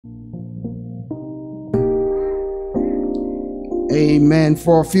Amen.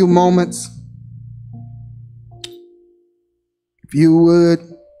 For a few moments, if you would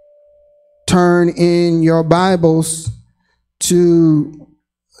turn in your Bibles to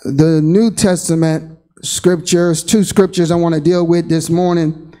the New Testament scriptures, two scriptures I want to deal with this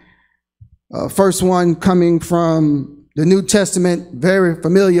morning. First one coming from the New Testament, very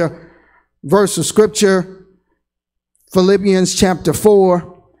familiar verse of scripture, Philippians chapter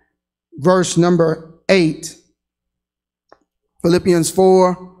 4, verse number 8. Philippians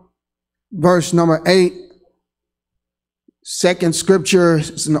 4, verse number 8. Second scripture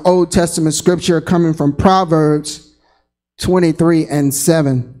is an Old Testament scripture coming from Proverbs 23 and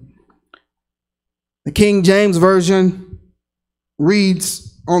 7. The King James Version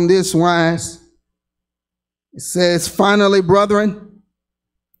reads on this wise. It says, "Finally, brethren,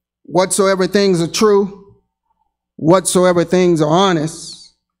 whatsoever things are true, whatsoever things are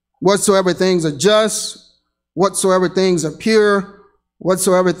honest, whatsoever things are just, whatsoever things are pure,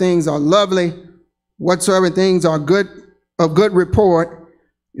 whatsoever things are lovely, whatsoever things are good, of good report,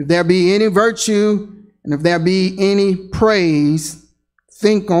 if there be any virtue, and if there be any praise,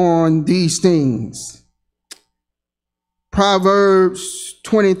 think on these things." Proverbs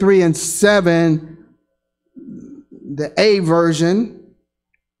 23 and 7, the A version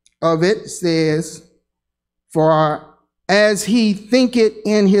of it says, "For as he thinketh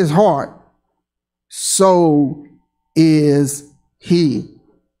in his heart, so is he.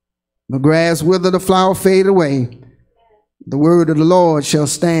 The grass wither, the flower fade away. The word of the Lord shall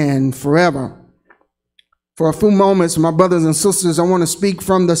stand forever." For a few moments, my brothers and sisters, I want to speak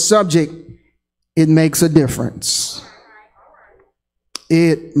from the subject, it makes a difference.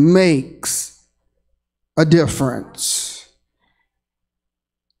 It makes a difference.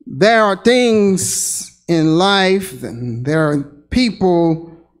 There are things in life, and there are people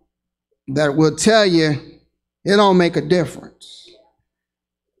that will tell you it don't make a difference.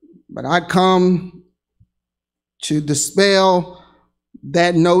 But I come to dispel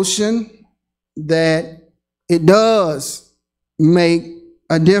that notion that it does make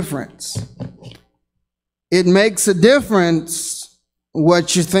a difference. It makes a difference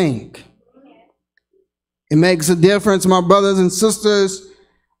what you think. It makes a difference, my brothers and sisters,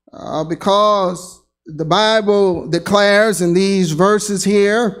 because the Bible declares in these verses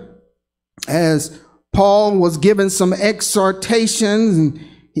here, as Paul was given some exhortations, and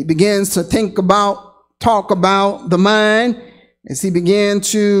he begins to talk about the mind, as he began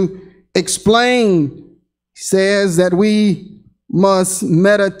to explain, he says that we must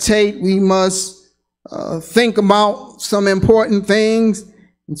meditate, we must think about some important things.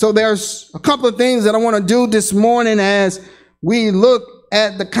 And so there's a couple of things that I want to do this morning as we look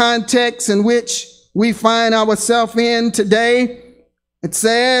at the context in which we find ourselves in today. It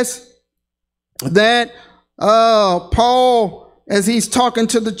says that Paul, as he's talking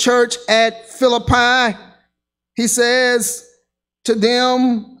to the church at Philippi, he says to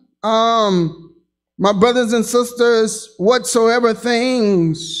them, my brothers and sisters, whatsoever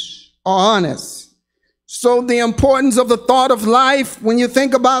things are honest. So the importance of the thought of life, when you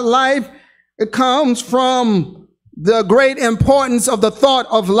think about life, it comes from the great importance of the thought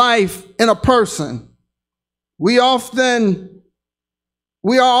of life in a person. We are often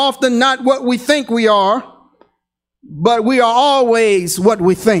not what we think we are, but we are always what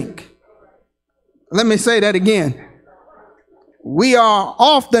we think. Let me say that again. We are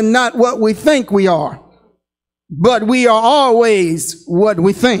often not what we think we are, but we are always what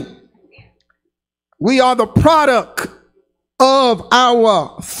we think. We are the product of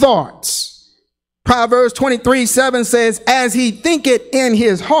our thoughts. Proverbs 23:7 says, "As he thinketh in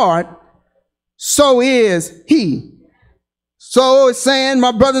his heart, so is he." So it's saying,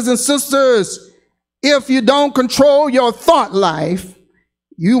 my brothers and sisters, if you don't control your thought life,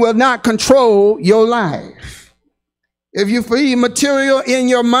 you will not control your life. If you feed material in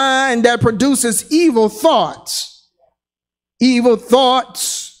your mind that produces evil thoughts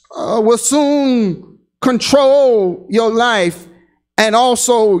will soon control your life and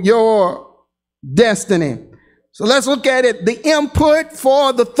also your destiny. So let's look at it. The input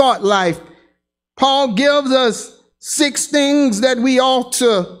for the thought life. Paul gives us 6 things that we ought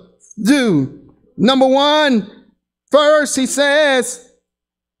to do. Number 1, first, he says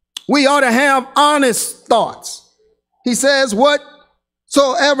we ought to have honest thoughts. He says,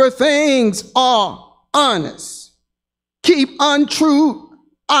 whatsoever things are honest, keep untruth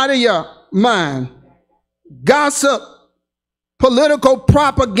out of your mind. Gossip, political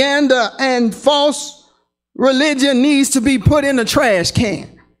propaganda, and false religion needs to be put in the trash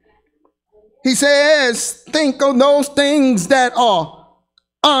can. He says, think of those things that are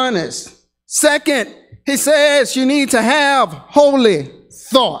honest. Second, he says you need to have holy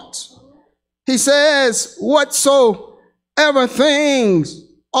thoughts. He says, whatsoever things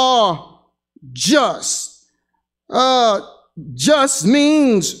are just. Just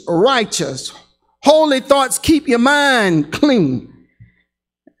means righteous. Holy thoughts keep your mind clean.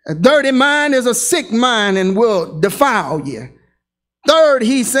 A dirty mind is a sick mind and will defile you. Third,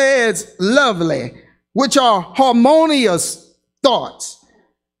 he says lovely, which are harmonious thoughts.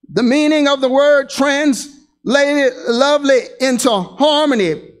 The meaning of the word translated lovely into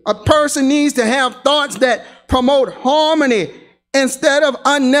harmony. A person needs to have thoughts that promote harmony instead of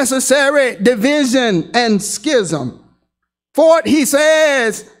unnecessary division and schism. Fourth, he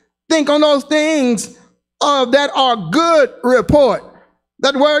says, think on those things that are good report.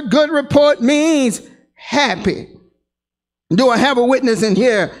 That word good report means happy. Do I have a witness in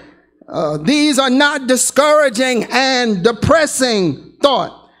here? These are not discouraging and depressing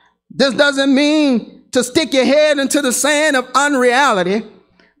thought. This doesn't mean to stick your head into the sand of unreality,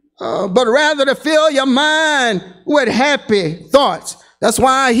 but rather to fill your mind with happy thoughts. That's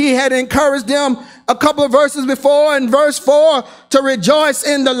why he had encouraged them a couple of verses before in verse 4 to rejoice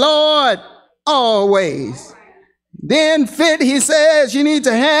in the Lord always. Then fifth, he says you need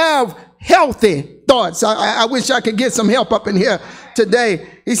to have healthy thoughts. I wish I could get some help up in here today.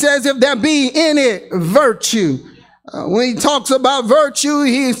 He says if there be any virtue. When he talks about virtue,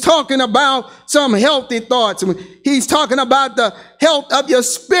 he's talking about some healthy thoughts. He's talking about the health of your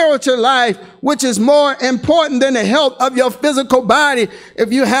spiritual life, which is more important than the health of your physical body.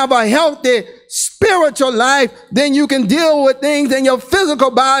 If you have a healthy spiritual life, then you can deal with things in your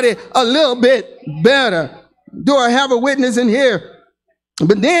physical body a little bit better. Do I have a witness in here?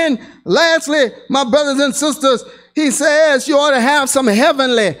 But then, lastly, my brothers and sisters, he says you ought to have some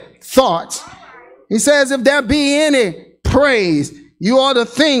heavenly thoughts. He says, if there be any praise, you ought to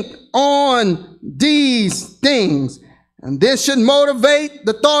think on these things. And this should motivate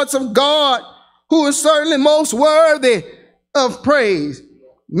the thoughts of God, who is certainly most worthy of praise.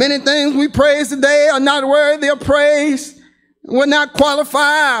 Many things we praise today are not worthy of praise. We're not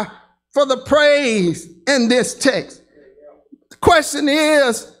qualified for the praise in this text. The question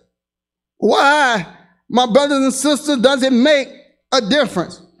is, why, my brothers and sisters, does it make a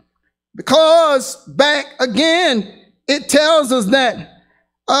difference? Because back again, it tells us that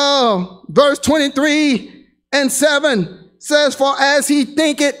verse 23 and 7 says, for as he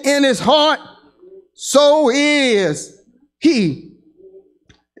thinketh in his heart, so is he.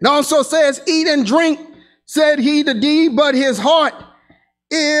 It also says, eat and drink, said he to thee, but his heart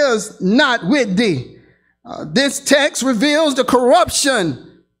is not with thee. This text reveals the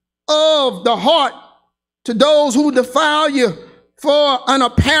corruption of the heart to those who defile you for an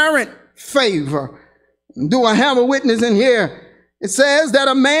apparent favor. Do I have a witness in here? It says that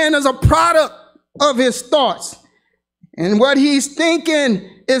a man is a product of his thoughts. And what he's thinking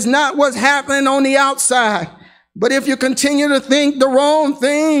is not what's happening on the outside. But if you continue to think the wrong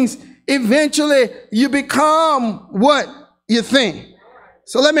things, eventually you become what you think.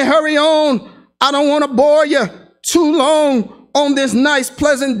 So let me hurry on. I don't want to bore you too long on this nice,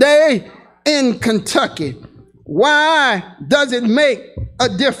 pleasant day in Kentucky. Why does it make a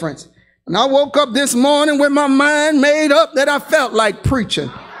difference? And I woke up this morning with my mind made up that I felt like preaching.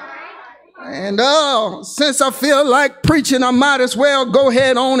 And since I feel like preaching, I might as well go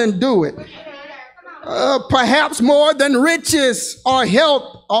ahead on and do it. Perhaps more than riches or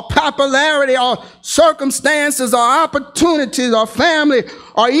health or popularity or circumstances or opportunities or family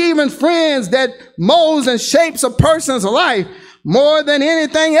or even friends that molds and shapes a person's life, more than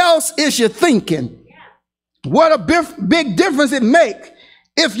anything else is your thinking. What a big difference it makes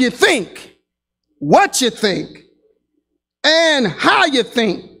if you think, what you think, and how you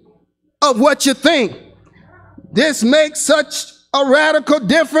think of what you think. This makes such a radical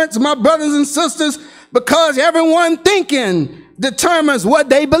difference, my brothers and sisters, because everyone thinking determines what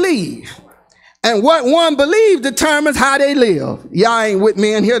they believe. And what one believes determines how they live. Y'all ain't with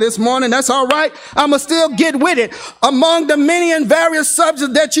me in here this morning. That's all right. I'ma still get with it. Among the many and various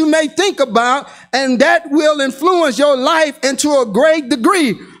subjects that you may think about, and that will influence your life into a great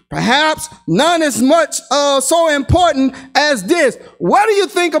degree. Perhaps none as much so important as this. What do you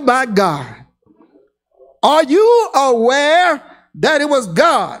think about God? Are you aware that it was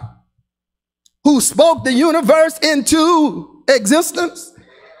God who spoke the universe into existence?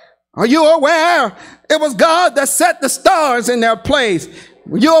 Are you aware it was God that set the stars in their place?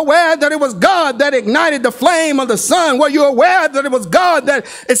 Were you aware that it was God that ignited the flame of the sun? Were you aware that it was God that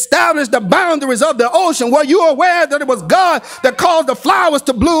established the boundaries of the ocean? Were you aware that it was God that caused the flowers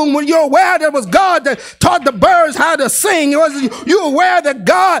to bloom? Were you aware that it was God that taught the birds how to sing? Was you aware that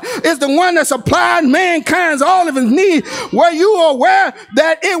God is the one that supplied mankind's all of his needs? Were you aware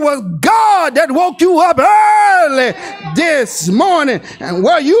that it was God that woke you up early this morning? And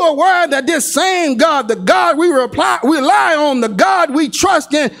were you aware that this same God, the God we rely on, the God we trust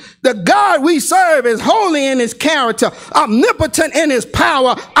in, the God we serve is holy in his character, omnipotent in his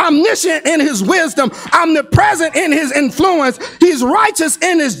power, omniscient in his wisdom, omnipresent in his influence. He's righteous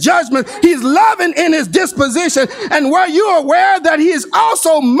in his judgment. He's loving in his disposition. And were you aware that he is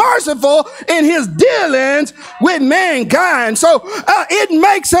also merciful in his dealings with mankind? So it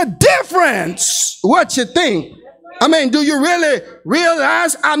makes a difference what you think. I mean, do you really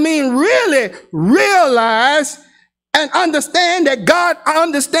realize? Really realize and understand that God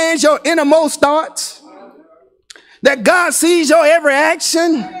understands your innermost thoughts, that God sees your every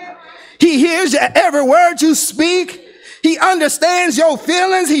action. He hears every word you speak. He understands your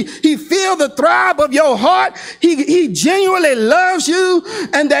feelings. He feels the throb of your heart. He genuinely loves you,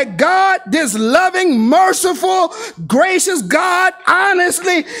 and that God, this loving, merciful, gracious God,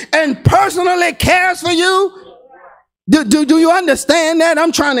 honestly and personally cares for you. Do you understand that?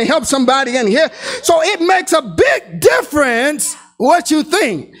 I'm trying to help somebody in here. So it makes a big difference what you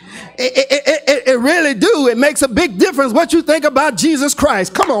think. It really do. It makes a big difference what you think about Jesus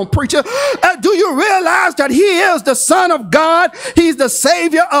Christ. Come on, preacher. Do you realize that he is the Son of God? He's the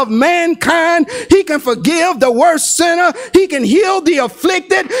Savior of mankind. He can forgive the worst sinner. He can heal the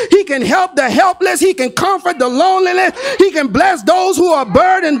afflicted. He can help the helpless. He can comfort the loneliness. He can bless those who are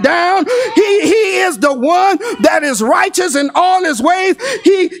burdened down. He is the one that is righteous in all his ways.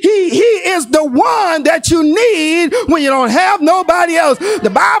 He is the one that you need when you don't have nobody else. The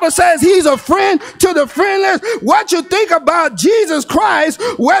Bible says he's a friend to the friendless. What you think about Jesus Christ,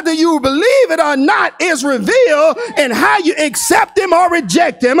 whether you believe it or not, is revealed in how you accept him or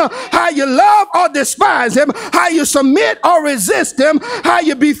reject him, how you love or despise him, how you submit or resist him, how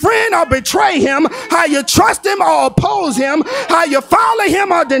you befriend or betray him, how you trust him or oppose him, how you follow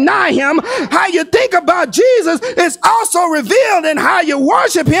him or deny him. How you think about Jesus is also revealed in how you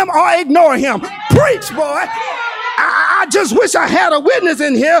worship him or ignore him. Preach, boy. I just wish I had a witness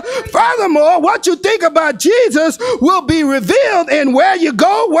in here. Furthermore, what you think about Jesus will be revealed in where you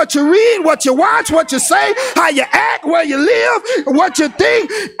go, what you read, what you watch, what you say, how you act, where you live, what you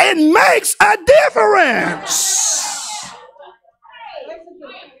think. It makes a difference.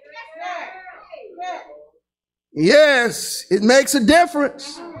 Yes, it makes a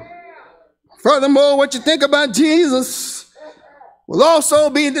difference. Furthermore, what you think about Jesus will also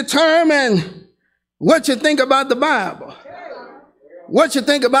be determined what you think about the Bible, what you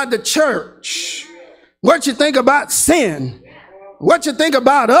think about the church, what you think about sin, what you think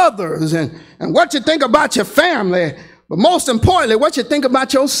about others, and what you think about your family, but most importantly, what you think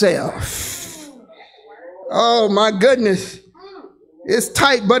about yourself. Oh my goodness, it's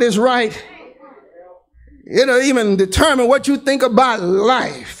tight, but it's right. It'll even determine what you think about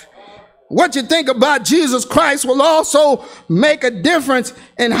life. What you think about Jesus Christ will also make a difference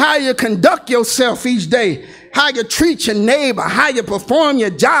in how you conduct yourself each day, how you treat your neighbor, how you perform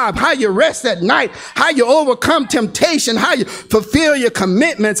your job, how you rest at night, how you overcome temptation, how you fulfill your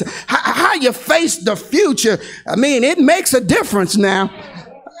commitments, how you face the future. I mean, it makes a difference now.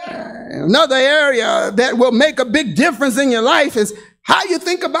 Another area that will make a big difference in your life is how you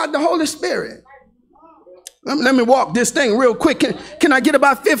think about the Holy Spirit. Let me walk this thing real quick. Can I get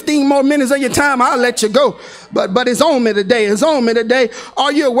about 15 more minutes of your time? I'll let you go. But it's on me today. It's on me today.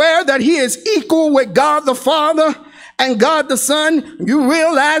 Are you aware that he is equal with God the Father and God the Son? You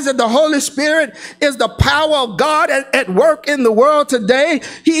realize that the Holy Spirit is the power of God at work in the world today.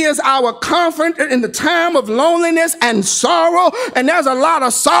 He is our comfort in the time of loneliness and sorrow. And there's a lot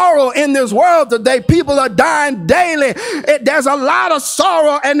of sorrow in this world today. People are dying daily. There's a lot of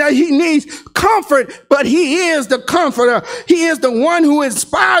sorrow, and he needs comfort, but he is the comforter. He is the one who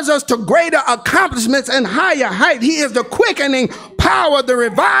inspires us to greater accomplishments and higher height. He is the quickening power, the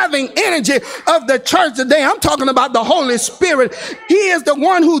reviving energy of the church today. I'm talking about the Holy Spirit. He is the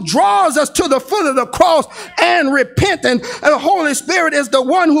one who draws us to the foot of the cross and repentance. And the Holy Spirit is the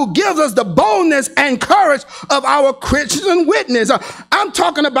one who gives us the boldness and courage of our Christian witness. I'm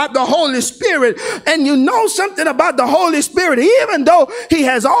talking about the Holy Spirit. And you know something about the Holy Spirit. Even though he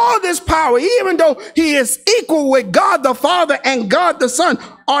has all this power, even though he is equal with God the Father and God the Son,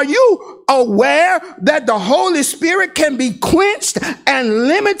 Are you aware that the Holy Spirit can be quenched and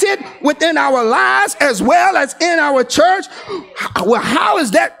limited within our lives as well as in our church? Well, how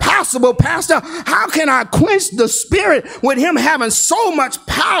is that possible, Pastor? How can I quench the Spirit with him having so much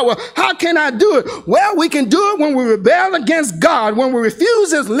power? How can I do it? Well, we can do it when we rebel against God, when we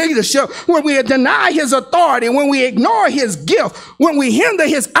refuse his leadership, when we deny his authority, when we ignore his gift, when we hinder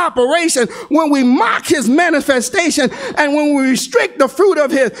his operation, when we mock his manifestation, and when we restrict the fruit of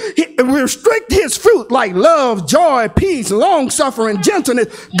his fruit like love, joy, peace, long suffering,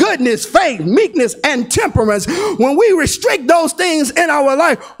 gentleness, goodness, faith, meekness, and temperance. When we restrict those things in our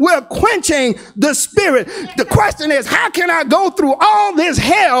life, we're quenching the Spirit. The question is, how can I go through all this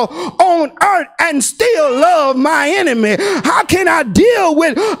hell on earth and still love my enemy? How can I deal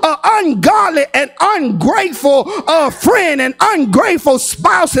with an ungodly and ungrateful friend and ungrateful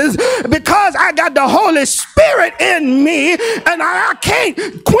spouses because I got the Holy Spirit in me, and I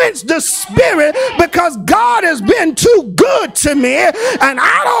can't quench the Spirit because God has been too good to me, and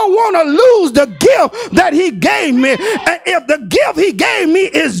I don't want to lose the gift that he gave me. And if the gift he gave me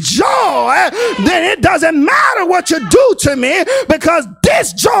is joy, then it doesn't matter what you do to me, because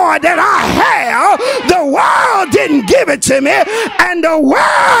this joy that I have, the world didn't give it to me, and the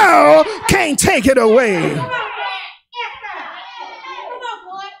world can't take it away.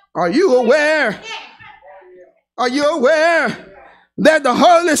 Are you aware? Are you aware that the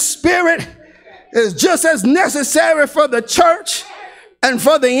Holy Spirit is just as necessary for the church and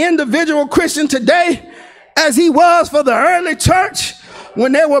for the individual Christian today as he was for the early church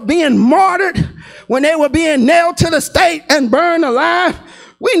when they were being martyred, when they were being nailed to the stake and burned alive?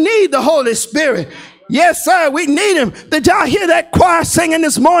 We need the Holy Spirit. Yes, sir, we need him. Did y'all hear that choir singing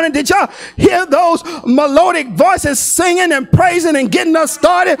this morning? Did y'all hear those melodic voices singing and praising and getting us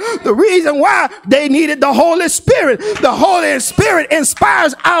started? The reason why they needed the Holy Spirit. The Holy Spirit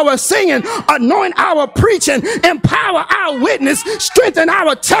inspires our singing, anoint our preaching, empower our witness, strengthen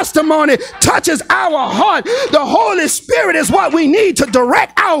our testimony, touches our heart. The Holy Spirit is what we need to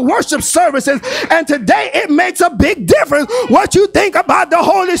direct our worship services. And today it makes a big difference what you think about the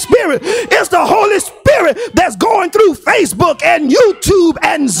Holy Spirit. It's the Holy Spirit that's going through Facebook and YouTube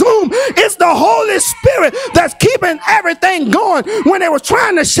and Zoom. It's the Holy Spirit that's keeping everything going. When they were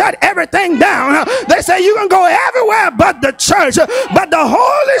trying to shut everything down, they say you can go everywhere but the church. But the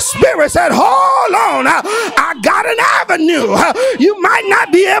Holy Spirit said, hold on, I got an avenue. You might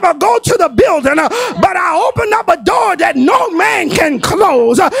not be able to go to the building, but I opened up a door that no man can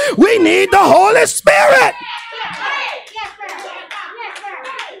close. We need the Holy Spirit.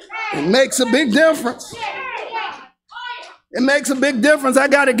 It makes a big difference. It makes a big difference. I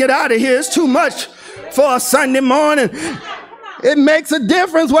got to get out of here. It's too much for a Sunday morning. It makes a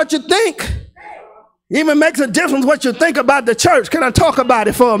difference what you think. Even makes a difference what you think about the church. Can I talk about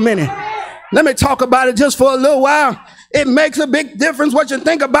it for a minute? Let me talk about it just for a little while. It makes a big difference what you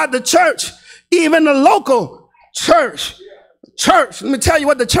think about the church. Even the local church. Church, let me tell you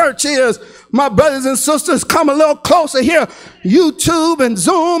what the church is. My brothers and sisters, come a little closer here. YouTube and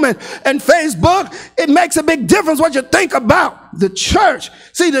Zoom and Facebook. It makes a big difference what you think about the church.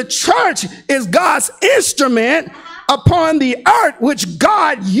 See, the church is God's instrument upon the earth, which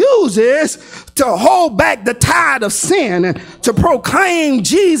God uses to hold back the tide of sin and to proclaim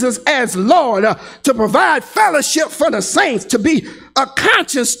Jesus as Lord, to provide fellowship for the saints, to be a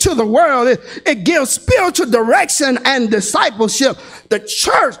conscience to the world. It gives spiritual direction and discipleship. The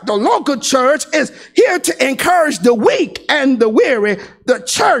church, the local church, is here to encourage the weak and the weary. The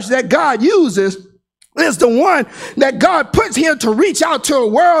church that God uses is the one that God puts here to reach out to a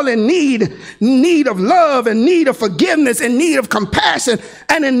world in need of love, in need of forgiveness, in need of compassion,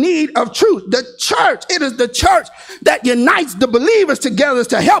 and in need of truth. The church, it is the church that unites the believers together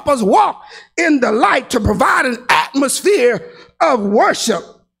to help us walk in the light, to provide an atmosphere of worship.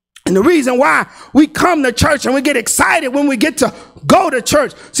 And the reason why we come to church and we get excited when we get to go to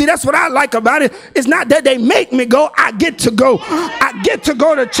church. See, that's what I like about it. It's not that they make me go. I get to go. I get to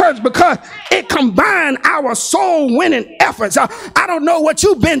go to church because it combines our soul winning efforts. I don't know what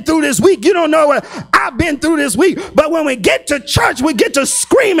you've been through this week. You don't know what I've been through this week. But when we get to church, we get to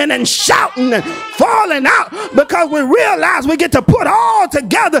screaming and shouting and falling out because we realize we get to put all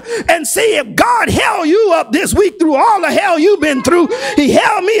together and see if God held you up this week through all the hell you've been through. He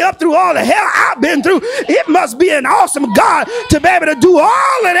held me up through all the hell I've been through, it must be an awesome God to be able to do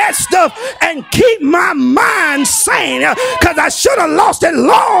all of that stuff and keep my mind sane, because I should have lost it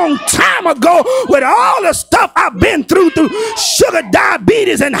long time ago with all the stuff I've been through sugar,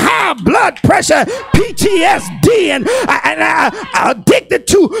 diabetes, and high blood pressure, PTSD, and addicted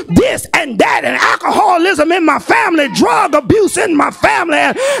to this and that, and alcoholism in my family, drug abuse in my family,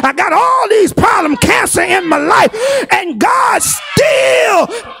 and I got all these problems, cancer in my life, and God still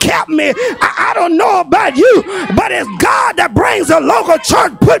kept me. I don't know about you, but it's God that brings a local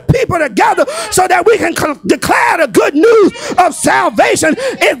church, put people together so that we can declare the good news of salvation.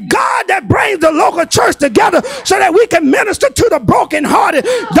 It's God that brings the local church together so that we can minister to the brokenhearted,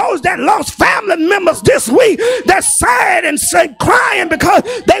 those that lost family members this week, that's sad and crying because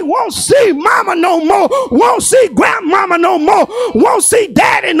they won't see mama no more, won't see grandmama no more, won't see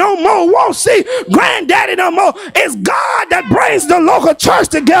daddy no more, won't see granddaddy no more. It's God that brings the local church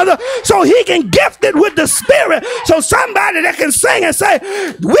together so he can gift it with the Spirit, so somebody that can sing and say,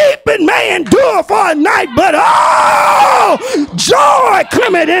 weeping may endure for a night, but oh, joy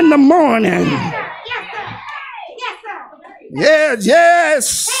cometh in the morning.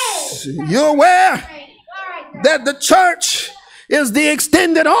 Yes. You're aware that the church is the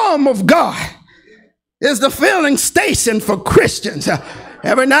extended arm of God, is the filling station for Christians.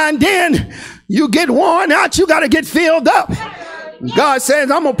 Every now and then you get worn out, you got to get filled up. God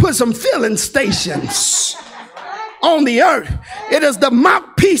says, I'm going to put some filling stations on the earth. It is the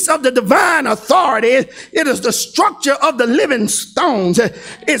mouthpiece of the divine authority. It is the structure of the living stones.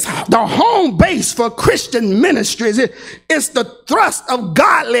 It's the home base for Christian ministries. It's the thrust of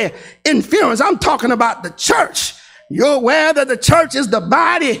godly influence. I'm talking about the church. You're aware that the church is the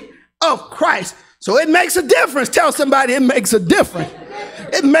body of Christ. So it makes a difference. Tell somebody it makes a difference.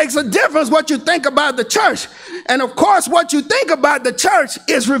 It makes a difference what you think about the church. And of course, what you think about the church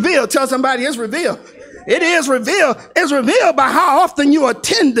is revealed. Tell somebody it's revealed. It is revealed. It's revealed by how often you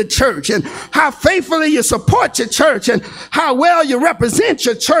attend the church and how faithfully you support your church and how well you represent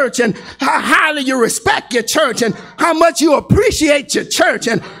your church and how highly you respect your church and how much you appreciate your church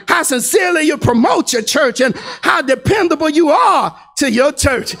and how sincerely you promote your church and how dependable you are to your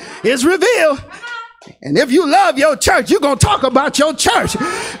church. It's revealed. And if you love your church, you're going to talk about your church.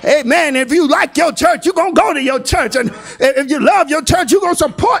 Amen. If you like your church, you're going to go to your church. And if you love your church, you're going to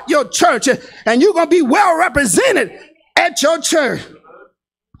support your church. And you're going to be well represented at your church.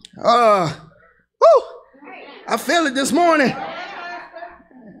 I feel it this morning.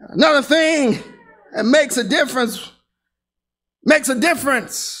 Another thing that makes a difference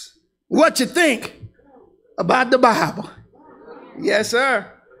what you think about the Bible. Yes,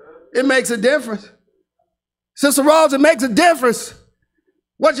 sir. It makes a difference. Sister Rose, it makes a difference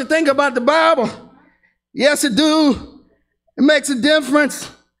what you think about the Bible. Yes, it do. It makes a difference.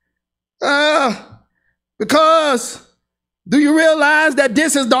 Because do you realize that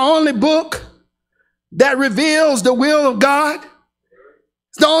this is the only book that reveals the will of God?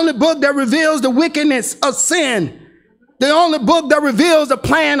 It's the only book that reveals the wickedness of sin. The only book that reveals the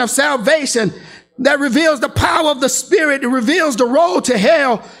plan of salvation, that reveals the power of the Spirit. It reveals the road to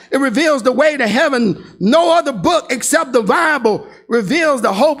hell. It reveals the way to heaven. No other book except the Bible reveals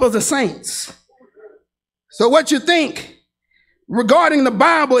the hope of the saints. So what you think regarding the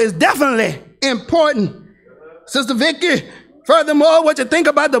Bible is definitely important. Sister Vicky, furthermore, what you think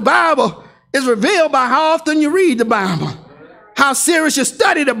about the Bible is revealed by how often you read the Bible, how serious you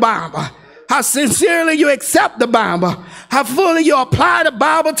study the Bible, how sincerely you accept the Bible, how fully you apply the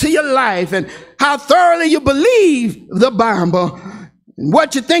Bible to your life, and how thoroughly you believe the Bible. And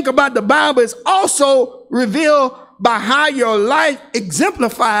what you think about the Bible is also revealed by how your life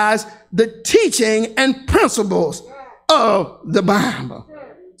exemplifies the teaching and principles of the Bible.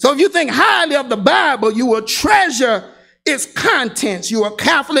 So if you think highly of the Bible, you will treasure its contents. You will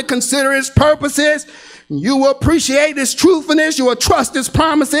carefully consider its purposes. You will appreciate its truthfulness. You will trust its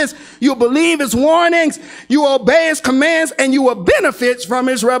promises. You will believe its warnings. You will obey its commands, and you will benefit from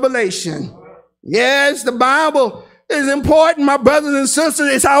its revelation. Yes, the Bible is important, my brothers and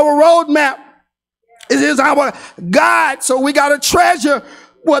sisters. It's our roadmap. It is our guide. So we got to treasure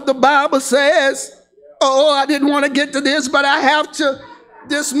what the Bible says. Oh, I didn't want to get to this, but I have to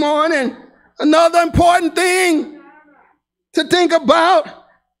this morning. Another important thing to think about,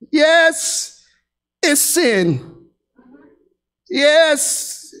 yes, is sin.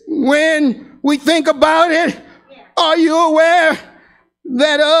 Yes, when we think about it, are you aware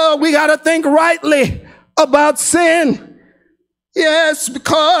that we got to think rightly about sin? Yes,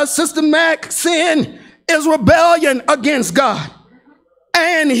 because Sister Mac, sin is rebellion against God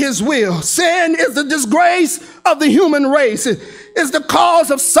and his will. Sin is the disgrace of the human race. is the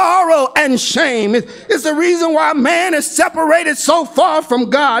cause of sorrow and shame. It's the reason why man is separated so far from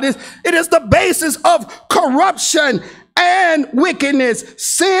God. It is the basis of corruption and wickedness.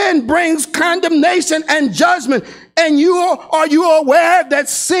 Sin brings condemnation and judgment. And are you aware that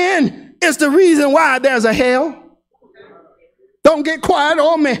sin is the reason why there's a hell? Don't get quiet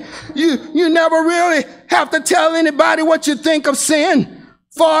on me. You never really have to tell anybody what you think of sin,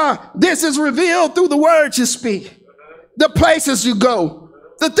 for this is revealed through the words you speak, the places you go,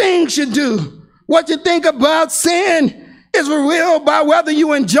 the things you do. What you think about sin is revealed by whether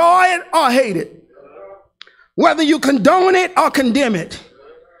you enjoy it or hate it, whether you condone it or condemn it,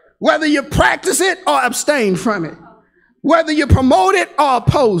 whether you practice it or abstain from it, whether you promote it or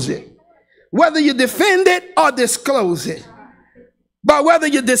oppose it, whether you defend it or disclose it, but whether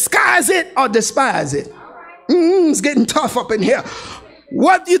you disguise it or despise it. It's getting tough up in here.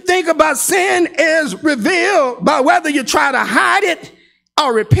 What you think about sin is revealed by whether you try to hide it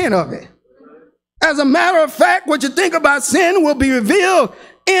or repent of it. As a matter of fact, what you think about sin will be revealed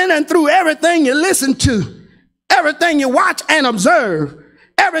in and through everything you listen to, everything you watch and observe,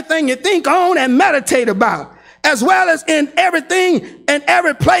 everything you think on and meditate about, as well as in everything and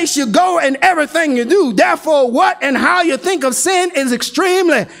every place you go and everything you do. Therefore, what and how you think of sin is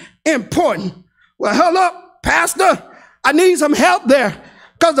extremely important. Well, hello, Pastor, I need some help there,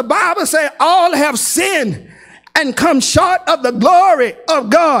 because the Bible says all have sinned and come short of the glory of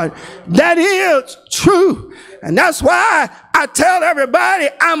God. That is true. And that's why I tell everybody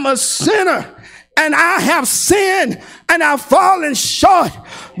I'm a sinner and I have sinned and I've fallen short.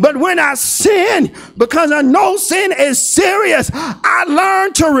 But when I sin, because I know sin is serious, I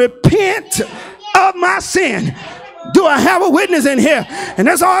learn to repent of my sin. Do I have a witness in here? And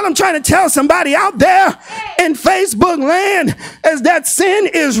that's all I'm trying to tell somebody out there in Facebook land, is that sin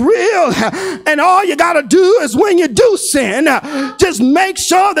is real. And all you got to do is, when you do sin, just make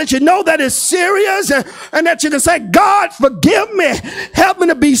sure that you know that it's serious, and that you can say, God, forgive me. Help me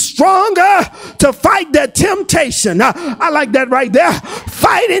to be stronger to fight that temptation. I like that right there.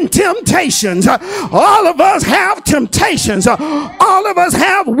 Fighting temptations. All of us have temptations. All of us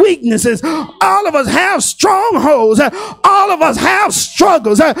have weaknesses. All of us have strongholds. All of us have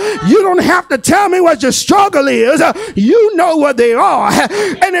struggles. You don't have to tell me what your struggle is. You know what they are.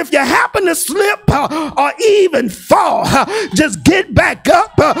 And if you happen to slip or even fall, just get back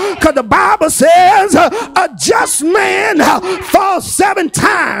up, because the Bible says a just man falls 7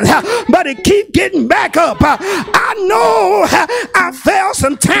 times, but he keep getting back up. I know I fell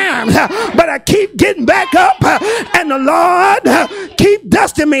sometimes, but I keep getting back up, and the Lord keep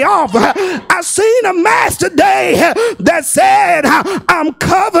dusting me off. I seen a mass today that said, I'm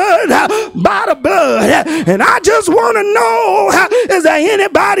covered by the blood. And I just want to know, is there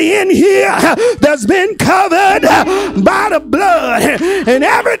anybody in here that's been covered by the blood? And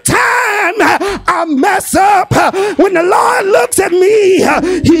every time I mess up, when the Lord looks at me,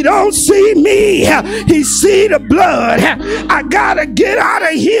 he don't see me, he see the blood. I gotta get out of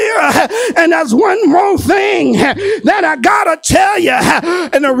here. And there's one more thing that I gotta tell you.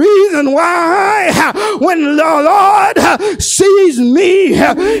 And the reason why, when the Lord sees me,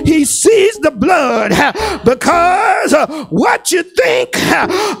 he sees the blood, because what you think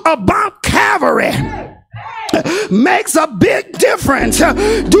about Calvary makes a big difference.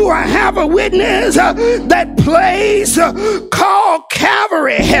 Do I have a witness? That place called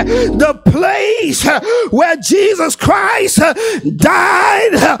Calvary, the place where Jesus Christ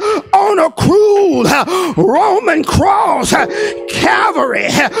died on a cruel Roman cross. Calvary,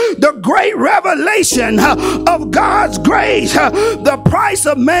 the great revelation of God's grace, the price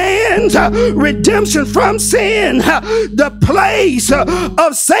of man's redemption from sin, the place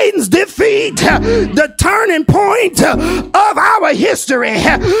of Satan's defeat, the turning point of our history,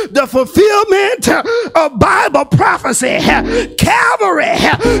 the fulfillment of Bible prophecy. Calvary.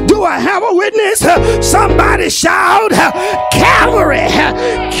 Do I have a witness? Somebody shout Calvary.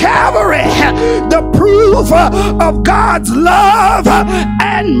 Calvary, the proof of God's love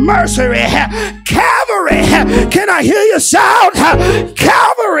and mercy. Calvary, can I hear you shout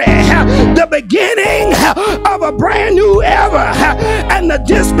Calvary, the beginning of a brand new era and the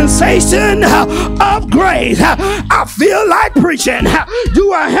dispensation of grace. I feel like preaching.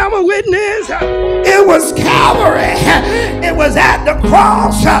 Do I have a witness? It was Calvary. It was at the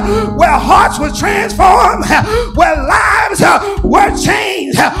cross where hearts were transformed, where lives were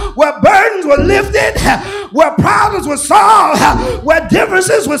changed, where burdens were lifted, where problems were solved, where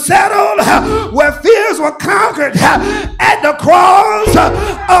differences were settled, where fears were conquered. At the cross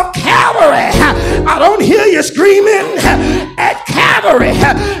of Calvary. Calvary. I don't hear you screaming at Calvary.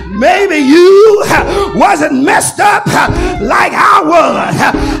 Maybe you wasn't messed up like I was.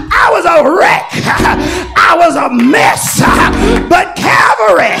 I was a wreck. I was a mess. But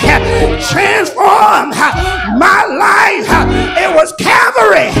Calvary transformed my life. It was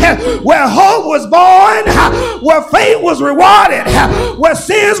Calvary where hope was born, where faith was rewarded, where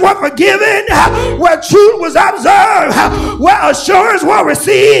sins were forgiven, where truth was observed, where assurance was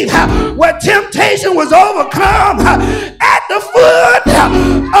received, where temptation was overcome. At the foot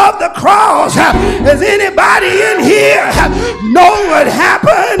of the cross, does anybody in here know what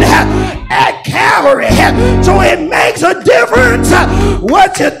happened at Calvary? So it makes a difference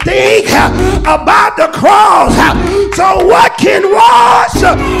what you think about the cross. So what can wash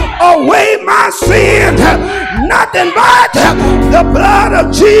away my sin? Nothing but the blood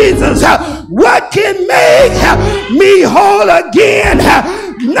of Jesus. What can make me whole again?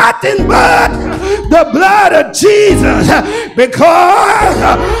 Nothing but the blood of Jesus. Because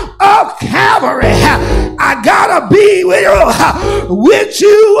of Calvary, I gotta be with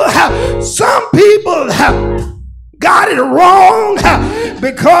you. Some people got it wrong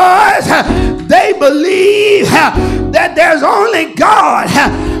because they believe that there's only God,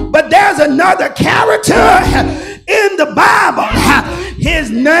 but there's another character in the Bible.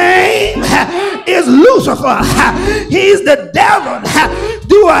 His name is Lucifer. He's the devil.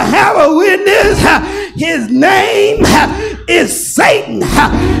 Do I have a witness? His name is Satan.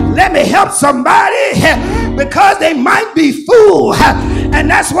 Let me help somebody, because they might be fooled, and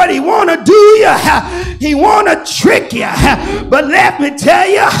that's what he want to do you. He want to trick you. But let me tell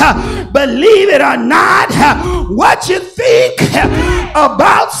you, believe it or not, what you think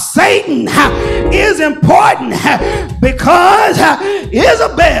about Satan is important, because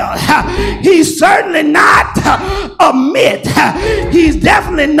Isabel, he's certainly not a myth. He's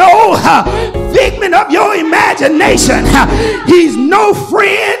definitely no figment of your imagination. He's no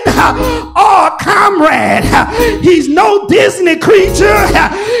friend or comrade. He's no Disney creature.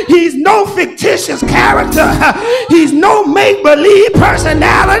 He's no fictitious character. He's no make-believe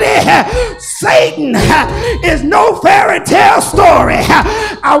personality. Satan is no fairy tale story.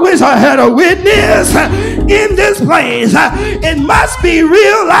 I wish I had a witness in this place. It must be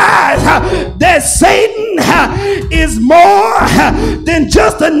realized that Satan is more than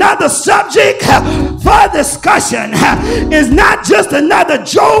just another subject for discussion. Is not just another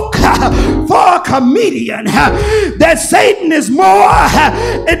joke for a comedian. That Satan is more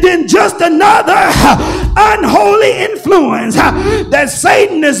than just another unholy influence. That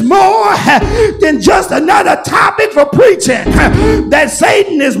Satan is more than just another topic for preaching. That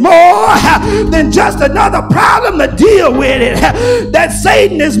Satan is more than just another problem to deal with it. That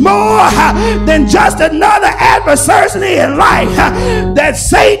Satan is more than just another adversary in life. That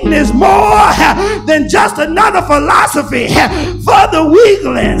Satan is more than just another philosophy for the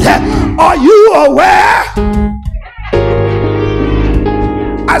weaklings. Are you aware?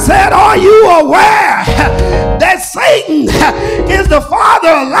 I said, are you aware that Satan is the father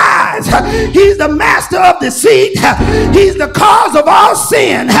of lies? He's the master of deceit. He's the cause of all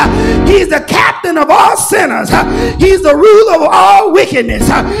sin. He's the captain of all sinners. He's the ruler of all wickedness.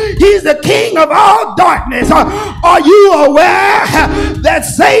 He's the king of all darkness. Are you aware that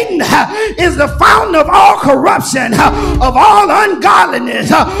Satan is the fountain of all corruption, of all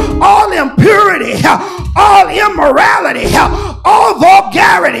ungodliness, all impurity, all immorality, all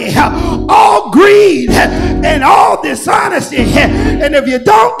vulgarity, all greed, and all dishonesty? And if you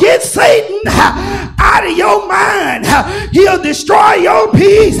don't get Satan out of your mind, he'll destroy your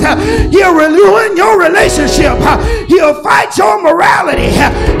peace. He'll ruin your relationship. He'll fight your morality.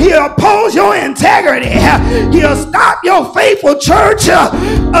 He'll oppose your integrity. He'll stop your faithful church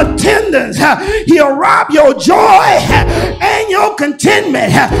attendance. He'll rob your joy and your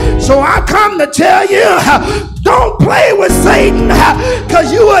contentment. So I come to tell you, don't play with Satan,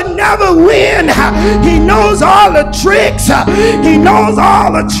 because you will never win. He knows all the tricks. He knows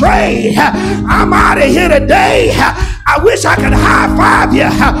all the trade. I'm out of here today. I wish I could high five you,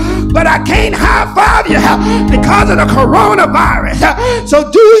 but I can't high five you because of the coronavirus. So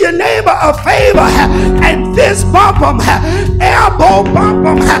do your neighbor a favor and fist bump them, elbow bump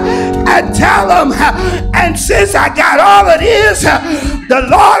them, and tell them, and since I got all of this, the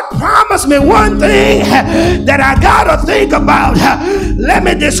Lord promised me one thing that I gotta think about. Let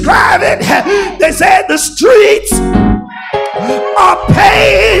me describe it. They said the streets are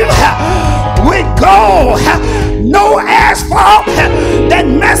paved with gold, no asphalt, that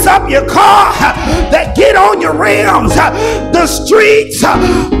mess up your car, that get on your rims. The streets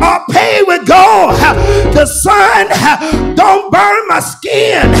are paved with gold. The sun don't burn my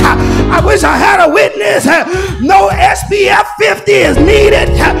skin. I wish I had a witness. No SPF 50 is needed.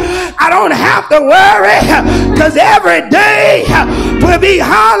 I don't have to worry, because every day will be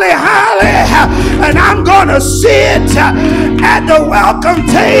holly, and I'm gonna sit at the welcome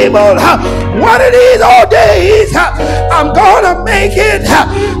table. One of these old days, I'm gonna make it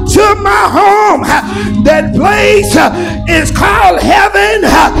to my home. That place is called heaven.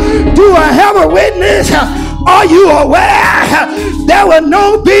 Do I have a witness? Are you aware there will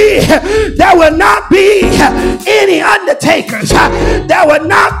not be any undertakers? There will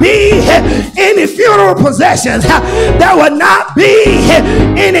not be any funeral processions. There will not be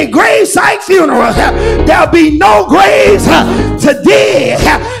any gravesite funerals. There'll be no graves to dig.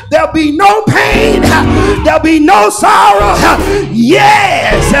 There'll be no pain. There'll be no sorrow.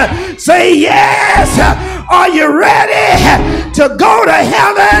 Yes. Say yes. Are you ready to go to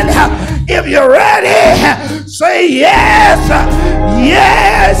heaven? If you're ready, say yes.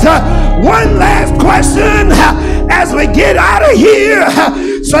 Yes. One last question as we get out of here.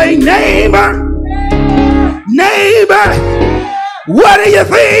 Say, neighbor, what do you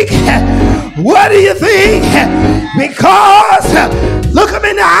think? What do you think? Because look him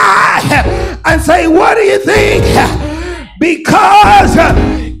in the eye and say, what do you think? Because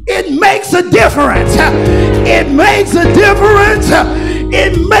it makes a difference. It makes a difference.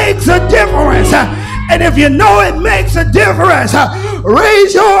 It makes a difference. And if you know it makes a difference,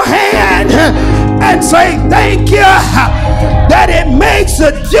 raise your hand and say thank you that it makes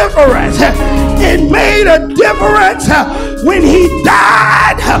a difference. It made a difference when he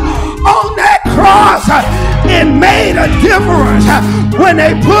died on that cross. It made a difference when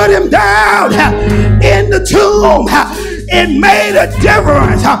they put him down in the tomb. It made a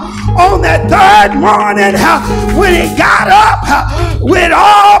difference on that third morning when he got up with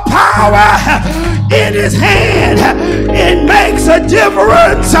all power in his hand. It makes a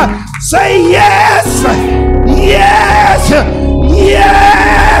difference. Say yes, yes,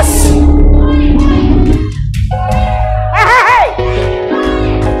 yes.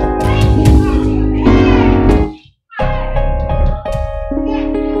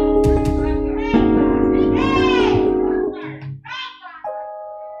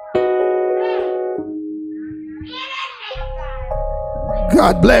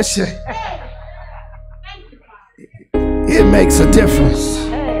 God bless you. It makes a difference.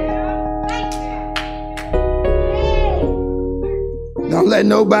 Don't let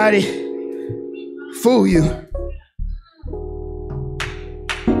nobody fool you.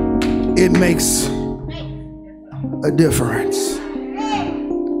 It makes a difference.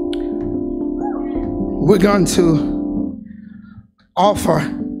 We're going to offer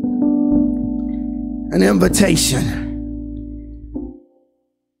an invitation.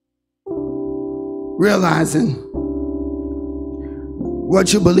 Realizing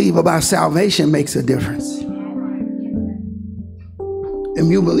what you believe about salvation makes a difference. And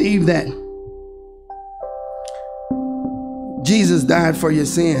you believe that Jesus died for your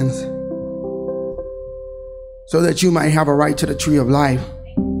sins so that you might have a right to the tree of life.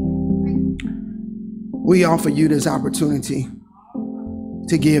 We offer you this opportunity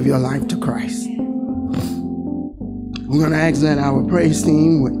to give your life to Christ. We're going to ask that our praise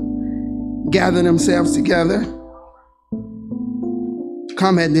team would gather themselves together.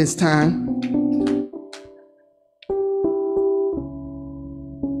 Come at this time.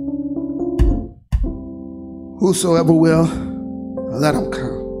 Whosoever will, let them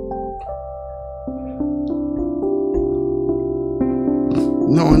come.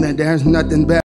 Knowing that there's nothing better.